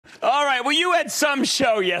right, well, you had some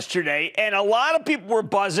show yesterday, and a lot of people were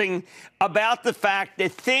buzzing about the fact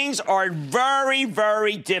that things are very,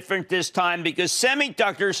 very different this time because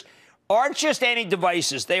semiconductors aren't just any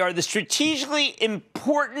devices. They are the strategically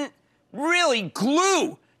important, really,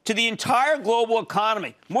 glue to the entire global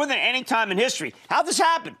economy, more than any time in history. How'd this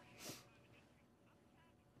happen?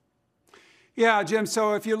 Yeah, Jim,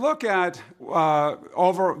 so if you look at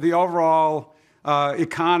the overall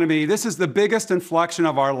economy, this is the biggest inflection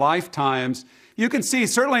of our lifetimes. You can see,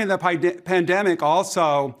 certainly in the pandemic,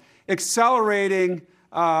 also accelerating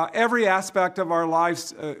every aspect of our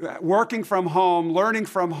lives, working from home, learning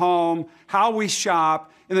from home, how we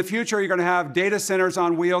shop. In the future, you're going to have data centers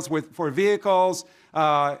on wheels for vehicles.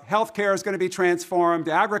 Healthcare is going to be transformed.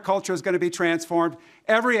 Agriculture is going to be transformed.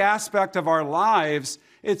 Every aspect of our lives,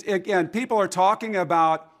 again, people are talking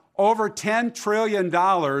about over $10 trillion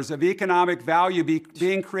of economic value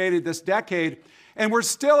being created this decade, and we're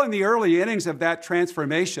still in the early innings of that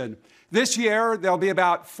transformation. This year, there'll be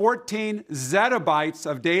about 14 zettabytes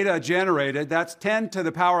of data generated. That's 10 to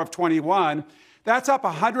the power of 21. That's up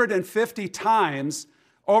 150 times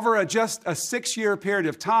over just a 6-year period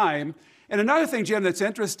of time. And another thing, Jim, that's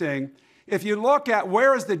interesting, if you look at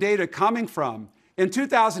where is the data coming from, in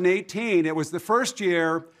 2018, it was the first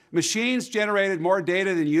year machines generated more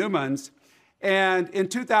data than humans. And in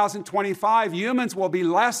 2025, humans will be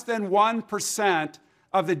less than 1%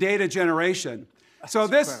 of the data generation. So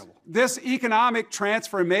this economic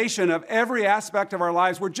transformation of every aspect of our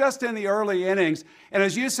lives, we're just in the early innings. And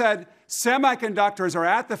as you said, semiconductors are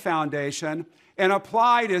at the foundation, and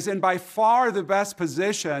Applied is in by far the best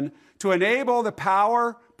position to enable the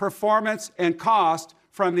power, performance, and cost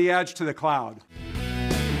from the edge to the cloud.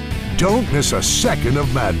 Don't miss a second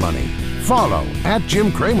of Mad Money. Follow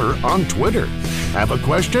 @JimCramer on Twitter. Have a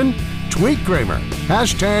question? Tweet Cramer.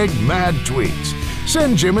 #MadTweets.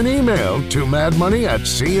 Send Jim an email to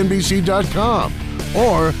madmoney@cnbc.com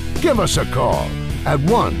or give us a call at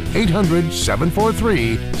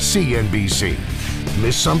 1-800-743-CNBC.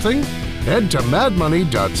 Miss something? Head to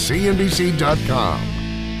madmoney.cnbc.com.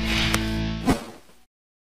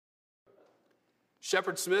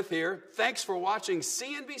 Shepard Smith here. Thanks for watching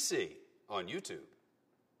CNBC on YouTube.